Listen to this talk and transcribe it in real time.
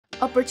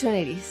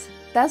Opportunities.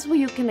 That's what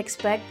you can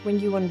expect when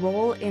you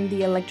enroll in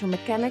the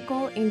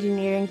Electromechanical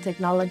Engineering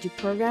Technology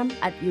program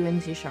at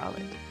UNC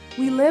Charlotte.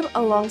 We live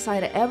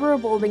alongside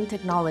ever-evolving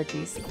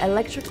technologies,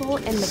 electrical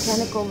and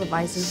mechanical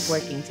devices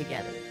working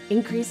together,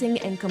 increasing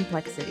in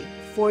complexity,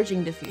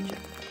 forging the future.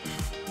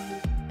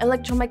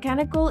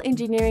 Electromechanical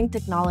Engineering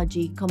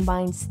Technology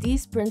combines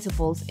these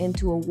principles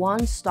into a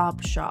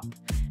one-stop shop,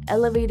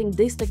 elevating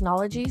these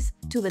technologies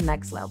to the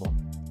next level.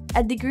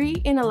 A degree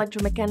in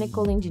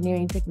Electromechanical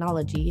Engineering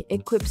Technology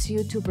equips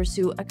you to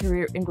pursue a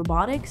career in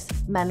robotics,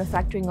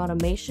 manufacturing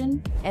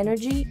automation,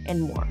 energy,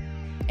 and more.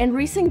 And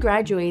recent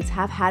graduates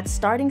have had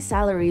starting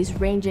salaries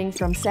ranging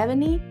from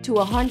 $70,000 to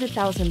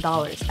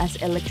 $100,000 as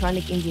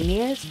electronic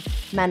engineers,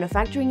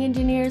 manufacturing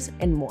engineers,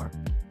 and more.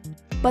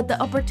 But the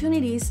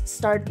opportunities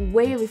start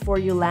way before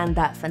you land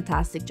that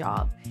fantastic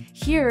job.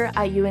 Here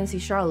at UNC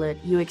Charlotte,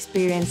 you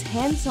experience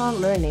hands-on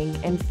learning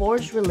and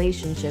forge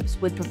relationships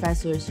with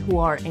professors who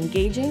are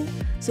engaging,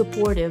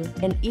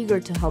 supportive, and eager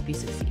to help you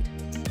succeed.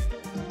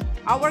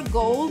 Our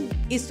goal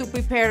is to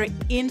prepare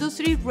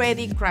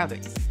industry-ready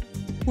graduates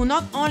who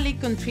not only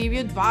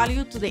contribute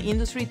value to the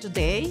industry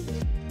today,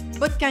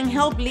 but can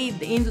help lead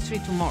the industry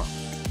tomorrow.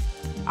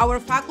 Our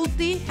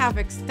faculty have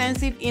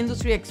extensive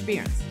industry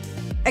experience,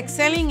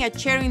 excelling at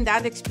sharing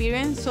that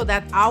experience so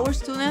that our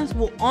students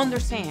will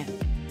understand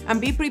and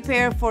be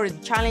prepared for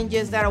the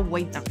challenges that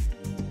await them.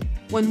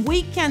 When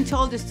we can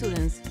tell the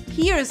students,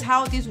 here's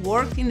how this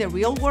works in the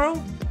real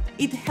world,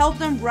 it helps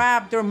them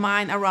wrap their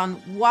mind around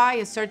why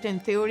a certain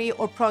theory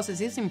or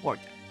process is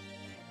important.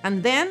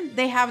 And then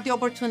they have the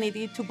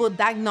opportunity to put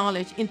that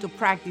knowledge into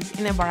practice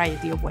in a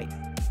variety of ways.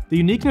 The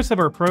uniqueness of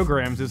our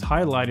programs is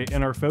highlighted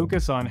in our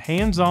focus on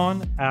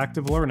hands-on,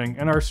 active learning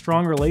and our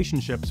strong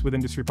relationships with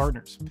industry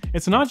partners.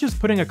 It's not just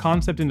putting a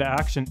concept into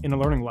action in a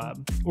learning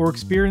lab or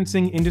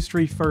experiencing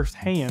industry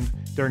firsthand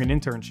during an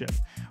internship.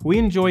 We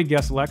enjoy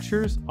guest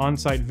lectures,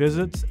 on-site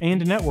visits,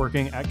 and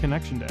networking at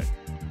Connection Day.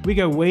 We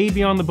go way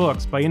beyond the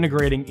books by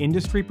integrating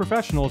industry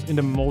professionals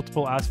into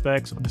multiple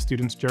aspects of the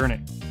student's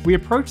journey. We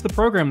approach the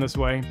program this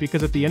way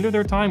because at the end of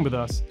their time with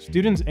us,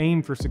 students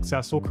aim for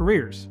successful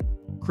careers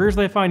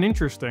they find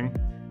interesting,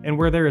 and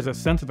where there is a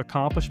sense of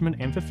accomplishment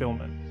and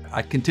fulfillment.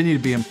 I continue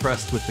to be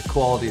impressed with the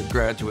quality of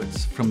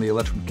graduates from the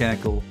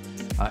Electromechanical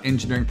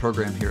Engineering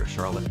program here at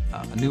Charlotte.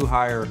 A new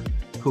hire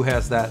who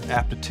has that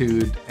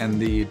aptitude and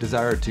the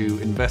desire to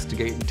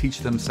investigate and teach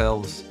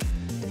themselves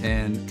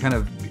and kind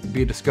of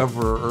be a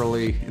discoverer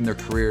early in their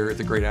career is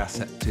a great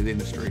asset to the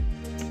industry.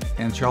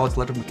 And Charlotte's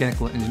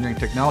Electromechanical Engineering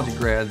Technology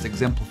grads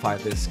exemplify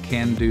this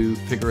can-do,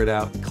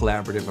 figure-it-out,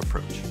 collaborative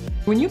approach.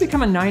 When you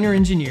become a Niner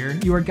engineer,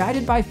 you are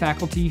guided by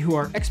faculty who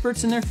are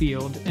experts in their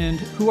field and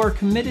who are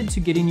committed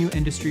to getting you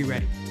industry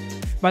ready.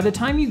 By the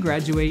time you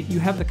graduate, you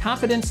have the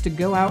confidence to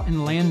go out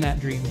and land that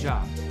dream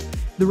job.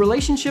 The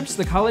relationships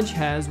the college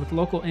has with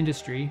local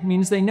industry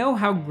means they know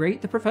how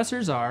great the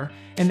professors are,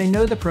 and they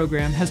know the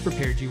program has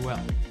prepared you well.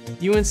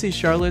 UNC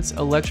Charlotte's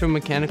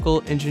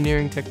Electromechanical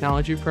Engineering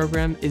Technology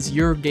program is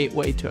your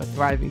gateway to a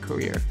thriving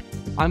career.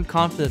 I'm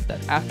confident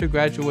that after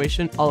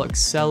graduation, I'll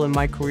excel in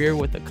my career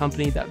with a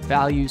company that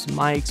values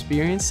my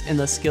experience and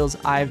the skills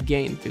I've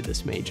gained through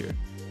this major.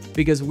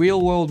 Because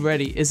real world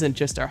ready isn't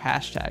just our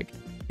hashtag,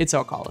 it's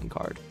our calling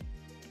card.